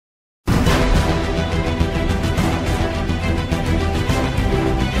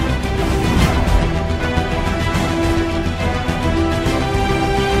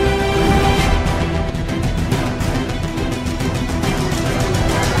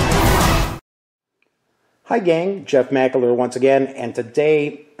Hi gang, Jeff Mackler once again, and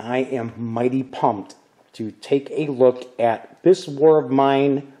today I am mighty pumped to take a look at This War of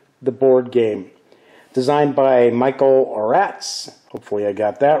Mine, the board game. Designed by Michael Oratz, hopefully I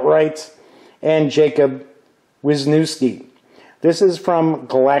got that right, and Jacob Wisniewski. This is from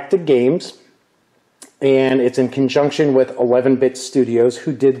Galakta Games, and it's in conjunction with 11-Bit Studios,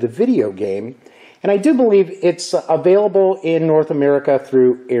 who did the video game, and I do believe it's available in North America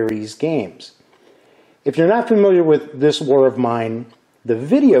through aresgames. If you're not familiar with This War of Mine, the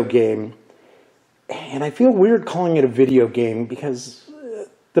video game, and I feel weird calling it a video game because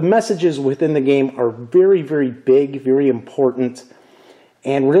the messages within the game are very, very big, very important,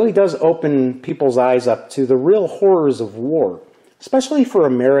 and really does open people's eyes up to the real horrors of war, especially for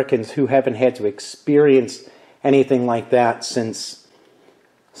Americans who haven't had to experience anything like that since,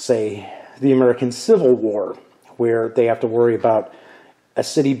 say, the American Civil War, where they have to worry about a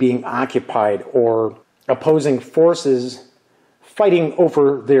city being occupied or opposing forces fighting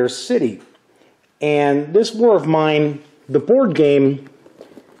over their city. And This War of Mine, the board game,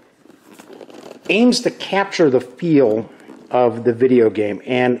 aims to capture the feel of the video game.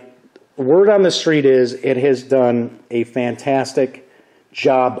 And word on the street is it has done a fantastic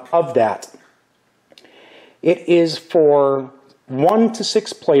job of that. It is for 1 to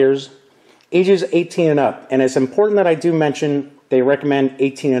 6 players, ages 18 and up. And it's important that I do mention they recommend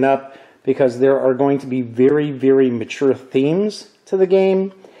 18 and up, because there are going to be very, very mature themes to the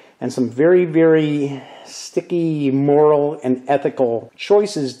game and some very, very sticky moral and ethical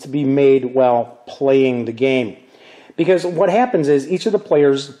choices to be made while playing the game. Because what happens is each of the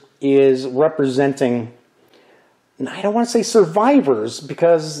players is representing, I don't want to say survivors,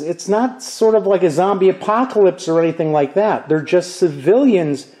 because it's not sort of like a zombie apocalypse or anything like that. They're just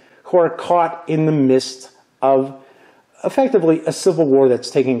civilians who are caught in the midst of effectively a civil war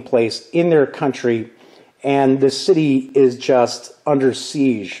that's taking place in their country, and the city is just under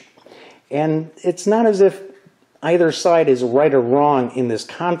siege. And it's not as if either side is right or wrong in this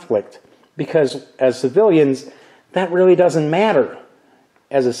conflict, because as civilians, that really doesn't matter.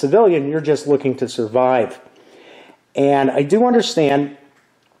 As a civilian, you're just looking to survive. And I do understand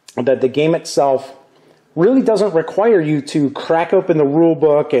that the game itself really doesn't require you to crack open the rule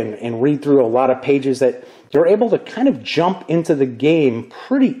book and read through a lot of pages. That you're able to kind of jump into the game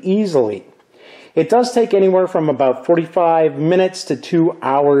pretty easily. It does take anywhere from about 45 minutes to 2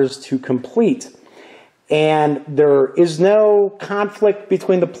 hours to complete. And there is no conflict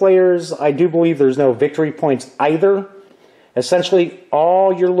between the players. I do believe there's no victory points either. Essentially,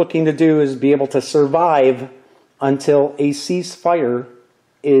 all you're looking to do is be able to survive until a ceasefire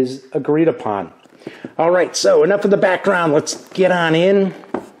is agreed upon. All right, so enough of the background. Let's get on in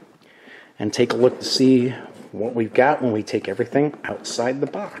and take a look to see what we've got when we take everything outside the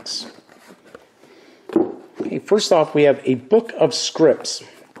box. Okay, first off, we have a book of scripts.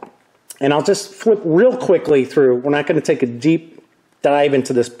 And I'll just flip real quickly through. We're not going to take a deep dive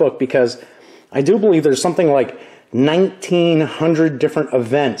into this book because I do believe there's something like 1,900 different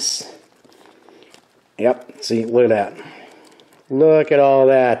events. Yep, see, look at that. Look at all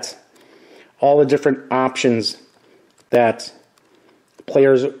that. All the different options that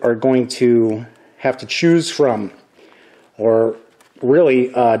players are going to have to choose from, or really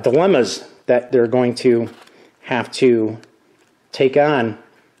dilemmas that they're going to have to take on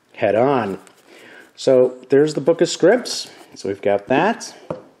head on. So there's the book of scripts. So we've got that.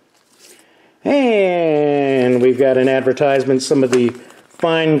 And we've got an advertisement, some of the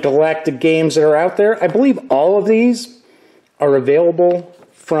fine Galactic games that are out there. I believe all of these are available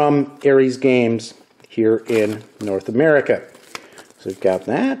from aresgames here in North America. So we've got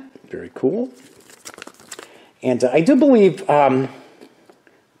that. Very cool. And I do believe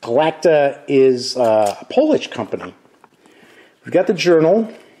Galakta is a Polish company. We've got the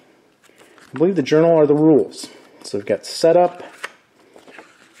journal. I believe the journal are the rules. So we've got setup.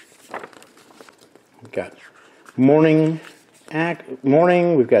 We've got morning.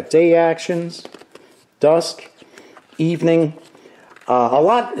 We've got day actions, dusk, evening. A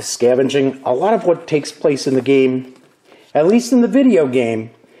lot of scavenging. A lot of what takes place in the game, at least in the video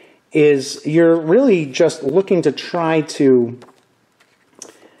game, is you're really just looking to try to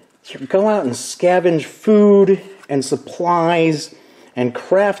go out and scavenge food and supplies and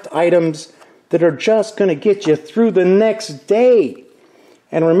craft items that are just going to get you through the next day.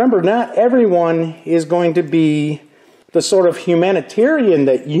 And remember, not everyone is going to be the sort of humanitarian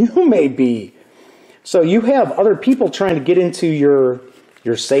that you may be. So you have other people trying to get into your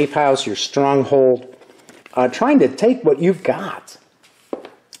safe house, your stronghold, trying to take what you've got.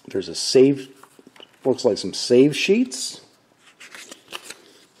 There's a save, looks like some save sheets.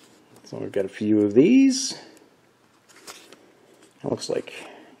 So we've got a few of these. It looks like,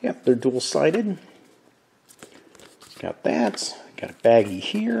 yep, they're dual-sided. Got that. Got a baggie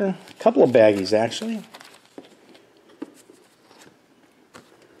here. A couple of baggies, actually.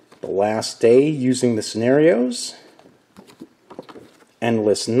 The Last Day Using the Scenarios.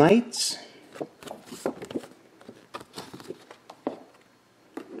 Endless Nights.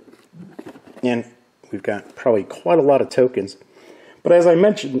 And we've got probably quite a lot of tokens. But as I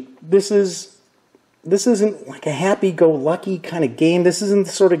mentioned, this isn't like a happy-go-lucky kind of game. This isn't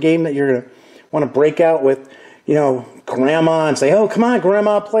the sort of game that you're going to want to break out with, you know, Grandma and say, oh, come on,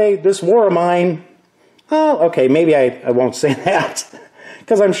 Grandma, play this war of mine. Oh, okay, maybe I won't say that.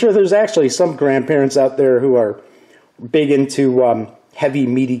 Because I'm sure there's actually some grandparents out there who are big into heavy,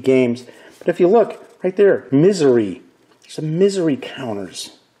 meaty games. But if you look, right there, misery. There's some misery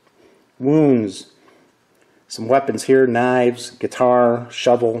counters. Wounds. Some weapons here, knives, guitar,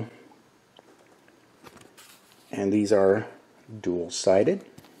 shovel. And these are dual-sided.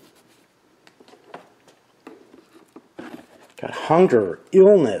 Got hunger,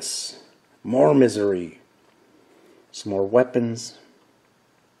 illness, more misery, some more weapons,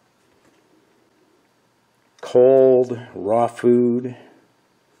 cold, raw food,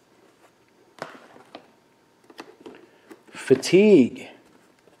 fatigue,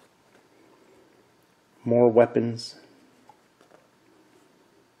 more weapons.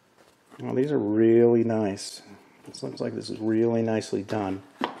 Oh, these are really nice. This looks like this is really nicely done.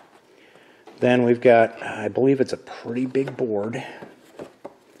 Then we've got, I believe it's a pretty big board.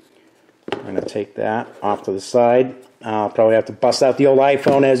 I'm going to take that off to the side. I'll probably have to bust out the old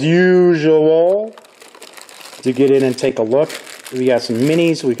iPhone as usual to get in and take a look. We got some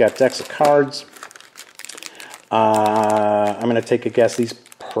minis. We got decks of cards. I'm going to take a guess. These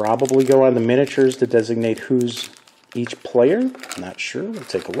probably go on the miniatures to designate who's each player. I'm not sure. We'll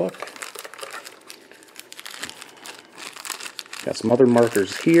take a look. Got some other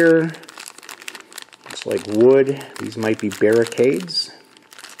markers here. Looks like wood. These might be barricades.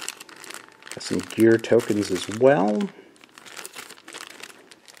 Got some gear tokens as well.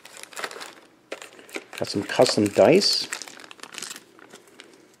 Got some custom dice.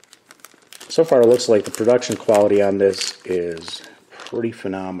 So far it looks like the production quality on this is pretty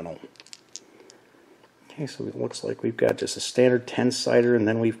phenomenal. Okay, so it looks like we've got just a standard 10-sider, and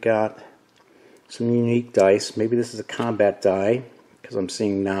then we've got some unique dice. Maybe this is a combat die, because I'm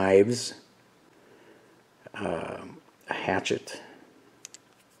seeing knives, a hatchet.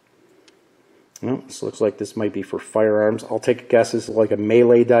 Well, this looks like this might be for firearms. I'll take a guess this is like a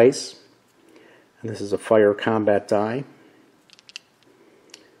melee dice. And this is a fire combat die.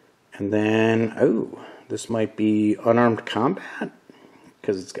 And then, oh, this might be unarmed combat,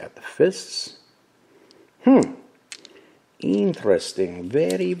 because it's got the fists. Interesting.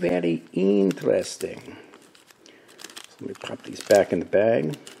 Very, very interesting. So let me pop these back in the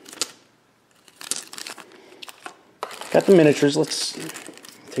bag. Got the miniatures. Let's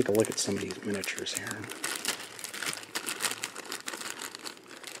take a look at some of these miniatures here.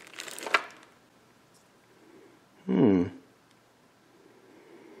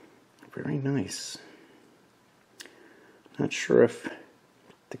 Very nice. Not sure if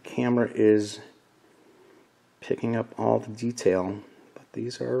the camera is picking up all the detail, but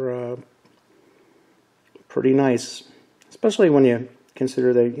these are pretty nice, especially when you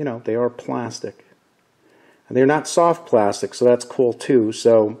consider they, you know, they are plastic. And they're not soft plastic, so that's cool too.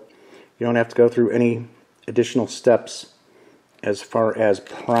 So you don't have to go through any additional steps as far as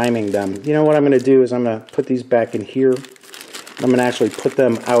priming them. You know what I'm going to do is I'm going to put these back in here. I'm going to actually put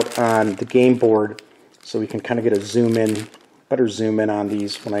them out on the game board so we can kind of get a zoom in, better zoom in on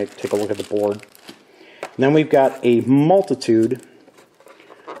these when I take a look at the board. And then we've got a multitude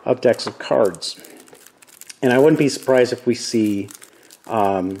of decks of cards. And I wouldn't be surprised if we see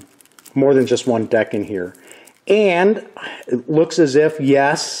more than just one deck in here. And it looks as if,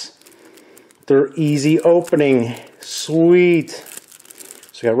 yes, they're easy opening. Sweet.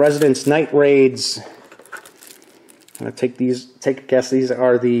 So we got Residence Night Raids. I'm going to take a guess. These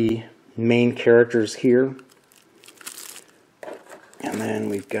are the main characters here. And then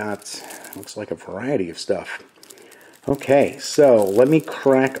we've got, looks like a variety of stuff. Okay, so let me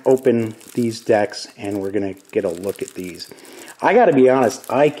crack open these decks and we're going to get a look at these. I got to be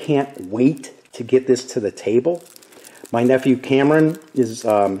honest, I can't wait to get this to the table. My nephew Cameron is,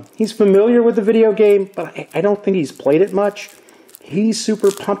 he's familiar with the video game, but I don't think he's played it much. He's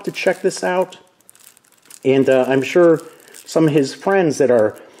super pumped to check this out. And I'm sure some of his friends that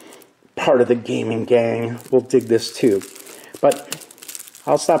are part of the gaming gang will dig this too. But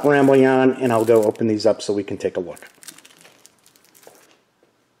I'll stop rambling on and I'll go open these up so we can take a look.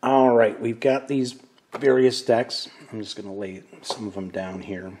 All right, we've got these various decks. I'm just going to lay some of them down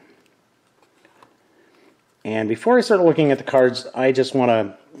here. And before I start looking at the cards, I just want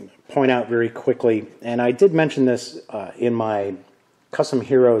to point out very quickly, and I did mention this in my Custom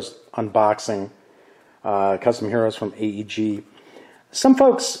Heroes unboxing, Custom Heroes from AEG. Some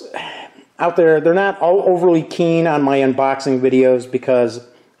folks out there, they're not all overly keen on my unboxing videos because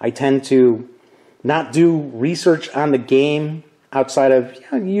I tend to not do research on the game outside of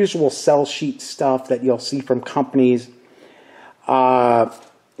usual sell sheet stuff that you'll see from companies. And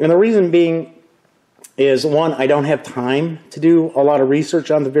the reason being is, one, I don't have time to do a lot of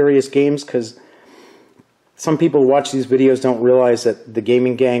research on the various games because some people who watch these videos don't realize that the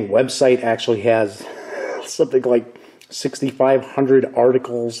Gaming Gang website actually has something like 6,500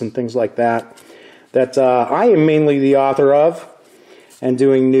 articles and things like that that I am mainly the author of and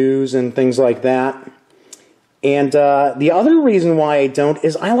doing news and things like that. And the other reason why I don't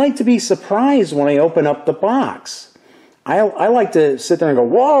is I like to be surprised when I open up the box. I like to sit there and go,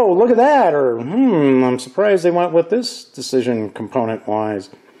 whoa, look at that, or I'm surprised they went with this decision component-wise.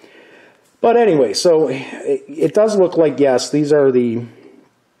 But anyway, so it does look like, yes, these are the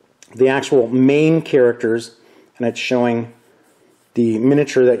actual main characters, and it's showing the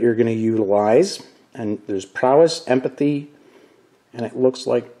miniature that you're going to utilize. And there's prowess, empathy, and it looks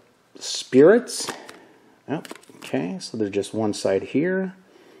like spirits. Oh, okay, so there's just one side here.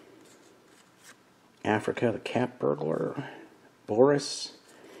 Africa, the cat burglar, Boris.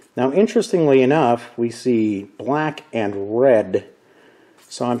 Now, interestingly enough, we see black and red.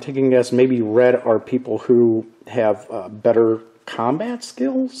 So I'm taking a guess maybe red are people who have better combat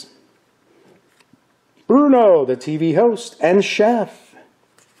skills. Bruno, the TV host and chef.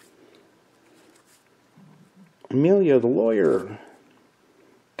 Amelia, the lawyer.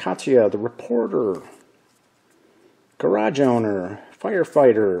 Katya, the reporter. Garage owner.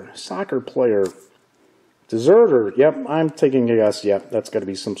 Firefighter. Soccer player. Deserter. Yep, I'm taking a guess. Yep, that's got to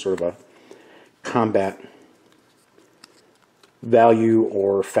be some sort of a combat value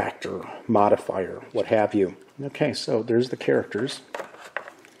or factor, modifier, what have you. Okay, so there's the characters.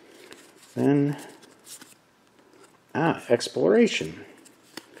 Then, exploration.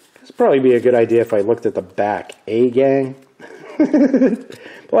 This would probably be a good idea if I looked at the back. A-gang.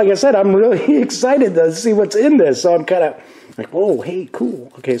 But like I said, I'm really excited to see what's in this. So I'm kind of like, whoa, hey,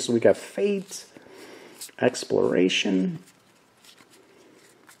 cool. Okay, so we got Fate, Exploration.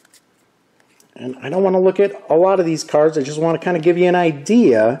 And I don't want to look at a lot of these cards. I just want to kind of give you an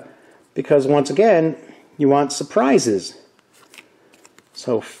idea because, once again, you want surprises.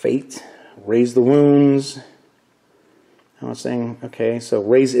 So, Fate, Raise the Wounds. I was saying, okay, so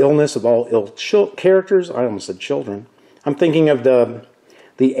Raise Illness of all ill characters. I almost said children. I'm thinking of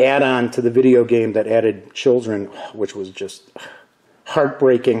the add-on to the video game that added children, which was just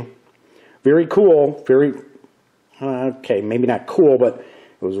heartbreaking. Very cool. Very, okay, maybe not cool, but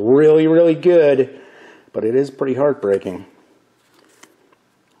it was really, really good, but it is pretty heartbreaking.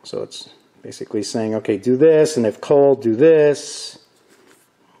 So it's basically saying, okay, do this, and if cold, do this.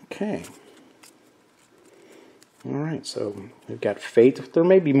 Okay. All right, so we've got Fate. There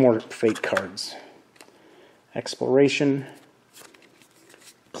may be more Fate cards. Exploration.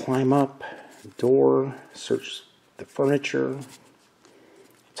 Climb up. Door. Search the furniture.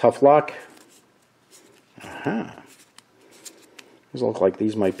 Tough luck. Aha. These look like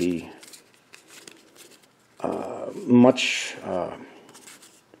these might be much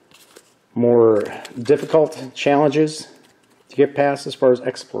more difficult challenges to get past as far as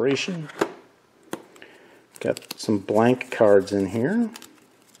exploration. Got some blank cards in here.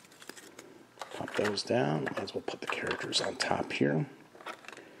 Pop those down. Might as well put the characters on top here.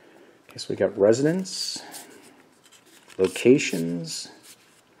 Okay, so we got residence, locations,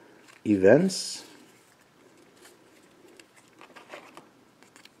 events.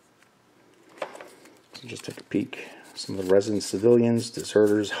 So just take a peek. Some of the resident civilians,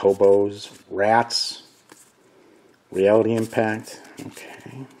 deserters, hobos, rats, reality impact.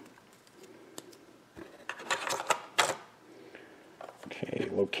 Okay. Okay,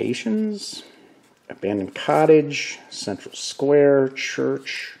 locations, abandoned cottage, central square,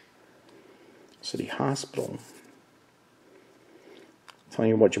 church, city hospital. Telling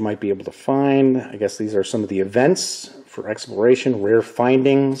you what you might be able to find. I guess these are some of the events for exploration, rare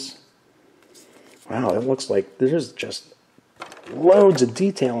findings. Wow, it looks like there's just loads of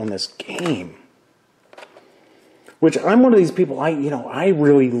detail in this game. Which I'm one of these people, I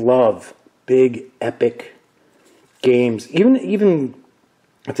really love big, epic games. Even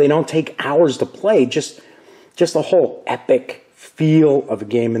if they don't take hours to play, just the whole epic feel of a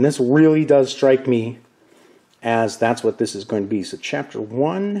game. And this really does strike me as that's what this is going to be. So chapter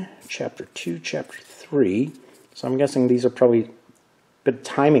 1, chapter 2, chapter 3. So I'm guessing these are probably bit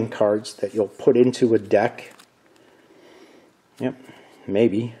timing cards that you'll put into a deck. Yep,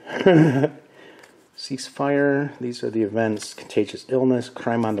 maybe. Ceasefire, these are the events. Contagious illness,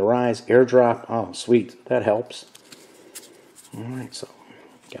 crime on the rise, airdrop. Oh, sweet, that helps. Alright, so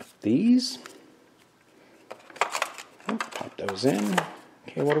got these. Oh, pop those in.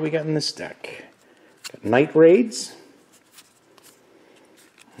 Okay, what do we got in this deck? Got night raids.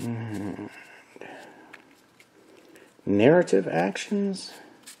 And narrative actions.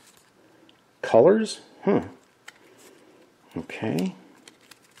 Colors. Okay.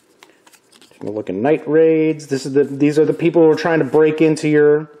 Taking a look at night raids. These are the people who are trying to break into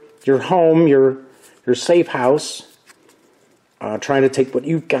your home, your safe house. Trying to take what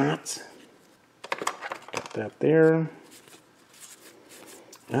you've got. Got that there.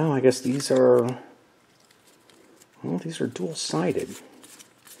 Oh, I guess these are... Well, these are dual-sided.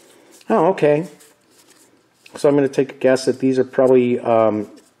 Oh, okay. So I'm going to take a guess that these are probably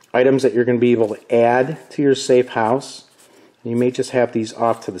items that you're going to be able to add to your safe house. You may just have these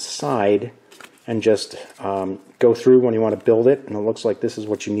off to the side and just go through when you want to build it. And it looks like this is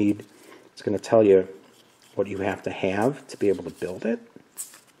what you need. It's going to tell you what you have to be able to build it.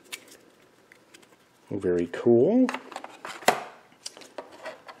 Very cool.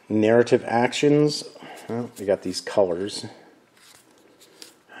 Narrative actions. Well, we got these colors.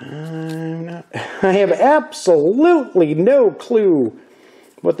 I have absolutely no clue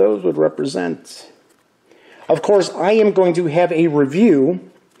what those would represent. Of course, I am going to have a review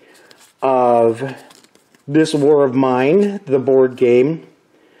of this War of Mine, the board game,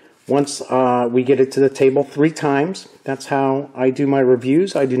 once we get it to the table 3 times. That's how I do my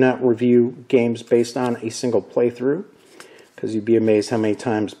reviews. I do not review games based on a single playthrough, because you'd be amazed how many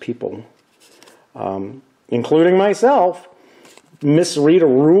times people, including myself, misread a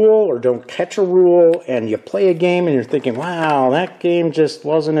rule or don't catch a rule, and you play a game and you're thinking, wow, that game just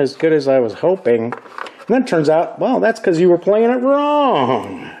wasn't as good as I was hoping. And then it turns out, well, that's because you were playing it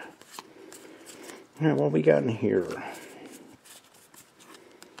wrong. All right, what we got in here?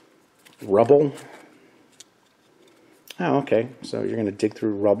 Rubble. Oh, okay. So you're going to dig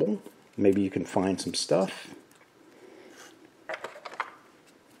through rubble. Maybe you can find some stuff.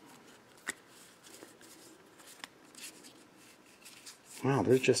 Wow,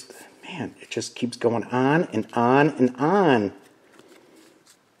 there's just, man, it just keeps going on and on and on.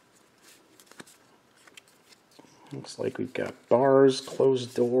 Looks like we've got bars,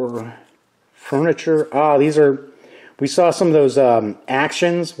 closed door, furniture. Ah, these are, we saw some of those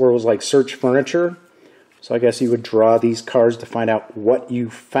actions where it was like search furniture. So I guess you would draw these cards to find out what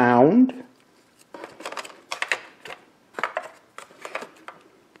you found.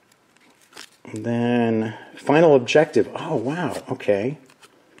 And then final objective. Oh, wow. Okay.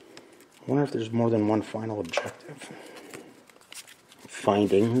 I wonder if there's more than one final objective.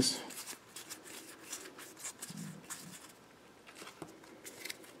 Findings.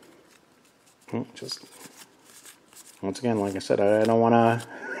 Just, once again, like I said, I don't want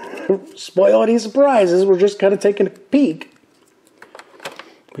to spoil any surprises. We're just kind of taking a peek.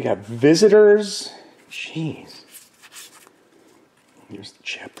 We got visitors. Jeez. Here's the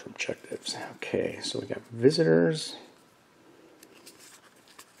chapter objectives. Okay, so we got visitors.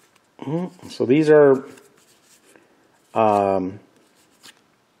 So these are I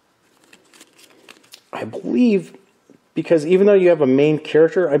believe, because even though you have a main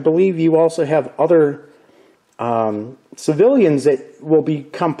character, I believe you also have other civilians that will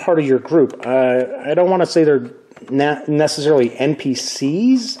become part of your group. I don't want to say they're not necessarily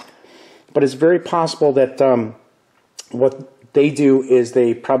NPCs, but it's very possible that what they do is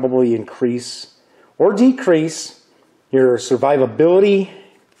they probably increase or decrease your survivability,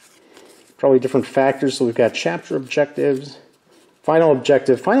 probably different factors. So we've got chapter objectives, final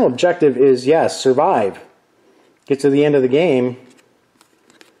objective. Final objective is, yes, survive. Get to the end of the game.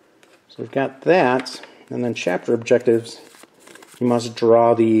 So we've got that. And then chapter objectives, you must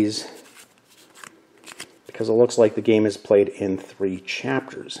draw these because it looks like the game is played in 3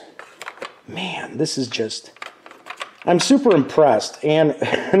 chapters. Man, this is just... I'm super impressed. And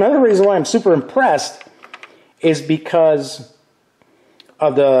another reason why I'm super impressed is because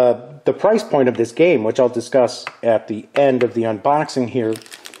of the price point of this game, which I'll discuss at the end of the unboxing here.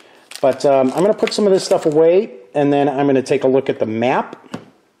 But I'm going to put some of this stuff away, and then I'm going to take a look at the map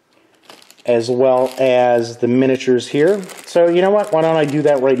as well as the miniatures here. So you know what? Why don't I do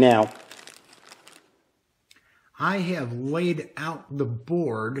that right now? I have laid out the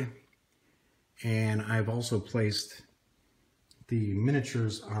board, and I've also placed the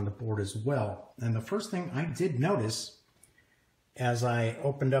miniatures on the board as well. And the first thing I did notice as I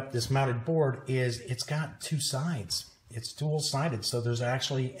opened up this mounted board is it's got two sides. It's dual-sided, so there's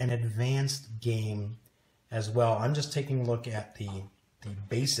actually an advanced game as well. I'm just taking a look at the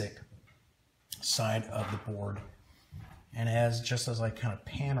basic side of the board. And just as I kind of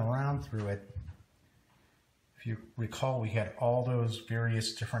pan around through it, if you recall, we had all those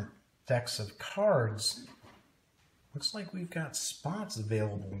various different decks of cards. Looks like we've got spots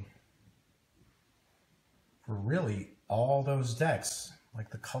available for really all those decks, like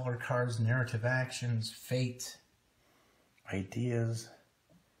the color cards, narrative actions, fate, ideas,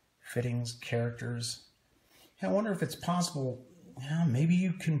 fittings, characters. I wonder if it's possible, maybe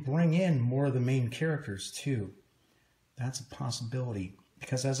you can bring in more of the main characters too. That's a possibility,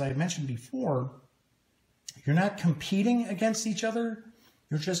 because as I mentioned before, you're not competing against each other.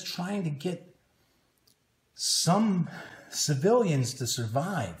 You're just trying to get some civilians to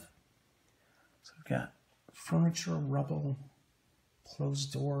survive. So we've got furniture, rubble,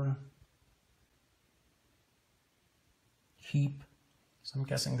 closed door, heap. So I'm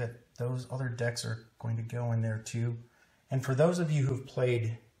guessing that those other decks are going to go in there too. And for those of you who've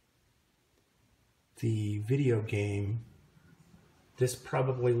played the video game, this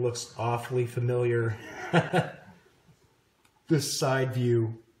probably looks awfully familiar. This side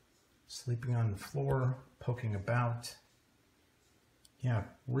view, sleeping on the floor, poking about. Yeah,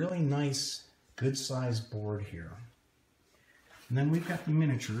 really nice, good sized board here. And then we've got the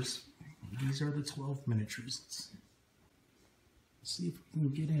miniatures. These are the 12 miniatures. Let's see if we can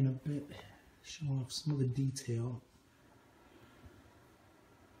get in a bit, show off some of the detail.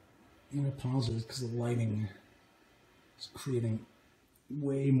 I'm going to pause it because the lighting is creating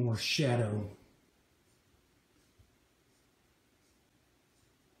way more shadow.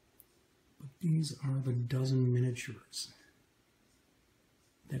 But these are the dozen miniatures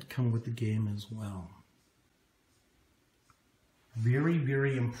that come with the game as well. Very,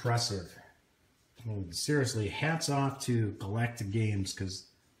 very impressive. I mean, seriously, hats off to Galakta Games, because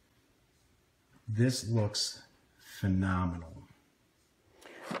this looks phenomenal.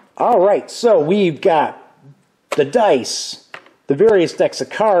 All right, so we've got the dice, the various decks of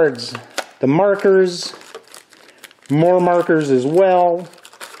cards, the markers, more markers as well.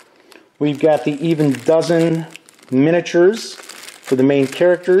 We've got the even dozen miniatures for the main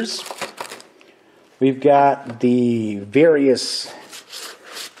characters. We've got the various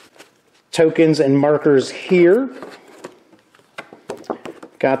tokens and markers here.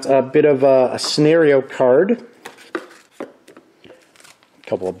 Got a bit of a scenario card. A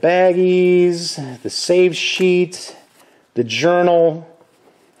couple of baggies, the save sheet, the journal,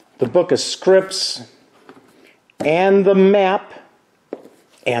 the book of scripts, and the map,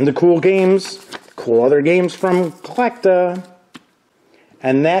 and the cool games, cool other games from Galakta.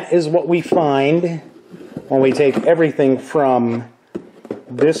 And that is what we find when we take everything from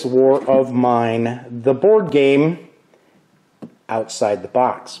this War of Mine, the board game, outside the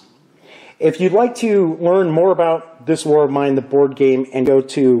box. If you'd like to learn more about this War of Mine, the board game, and go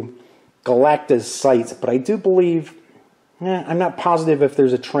to Galakta's site, but I do believe, I'm not positive if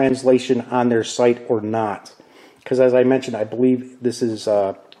there's a translation on their site or not, because as I mentioned, I believe this is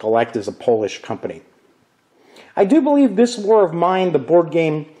Galakta is a Polish company. I do believe this War of Mine, the board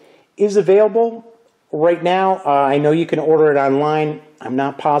game, is available right now. I know you can order it online. I'm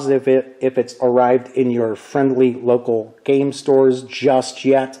not positive if it's arrived in your friendly local game stores just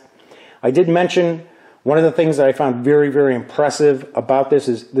yet. I did mention one of the things that I found very, very impressive about this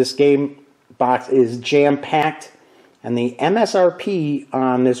is this game box is jam-packed, and the MSRP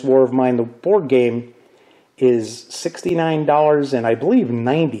on this War of Mine, the board game, is $69 and I believe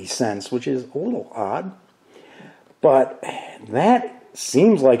 90 cents, which is a little odd. But that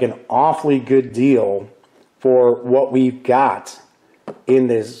seems like an awfully good deal for what we've got in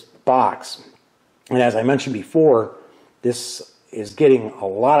this box. And as I mentioned before, this is getting a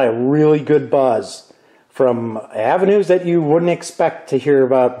lot of really good buzz from avenues that you wouldn't expect to hear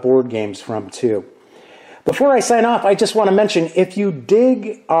about board games from too. Before I sign off, I just want to mention, if you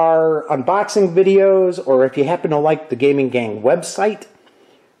dig our unboxing videos, or if you happen to like the Gaming Gang website,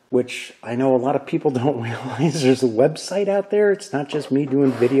 which I know a lot of people don't realize there's a website out there. It's not just me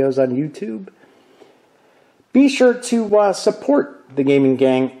doing videos on YouTube. Be sure to support the Gaming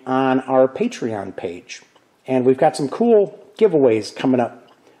Gang on our Patreon page. And we've got some cool giveaways coming up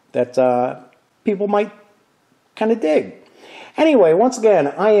that people might kind of dig. Anyway, once again,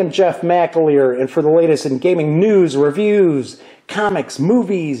 I am Jeff McAleer, and for the latest in gaming news, reviews, comics,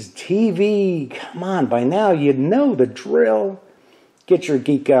 movies, TV, come on, by now you know the drill. Get your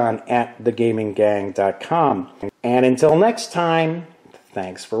geek on at thegaminggang.com. And until next time,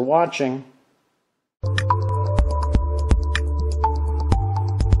 thanks for watching. you.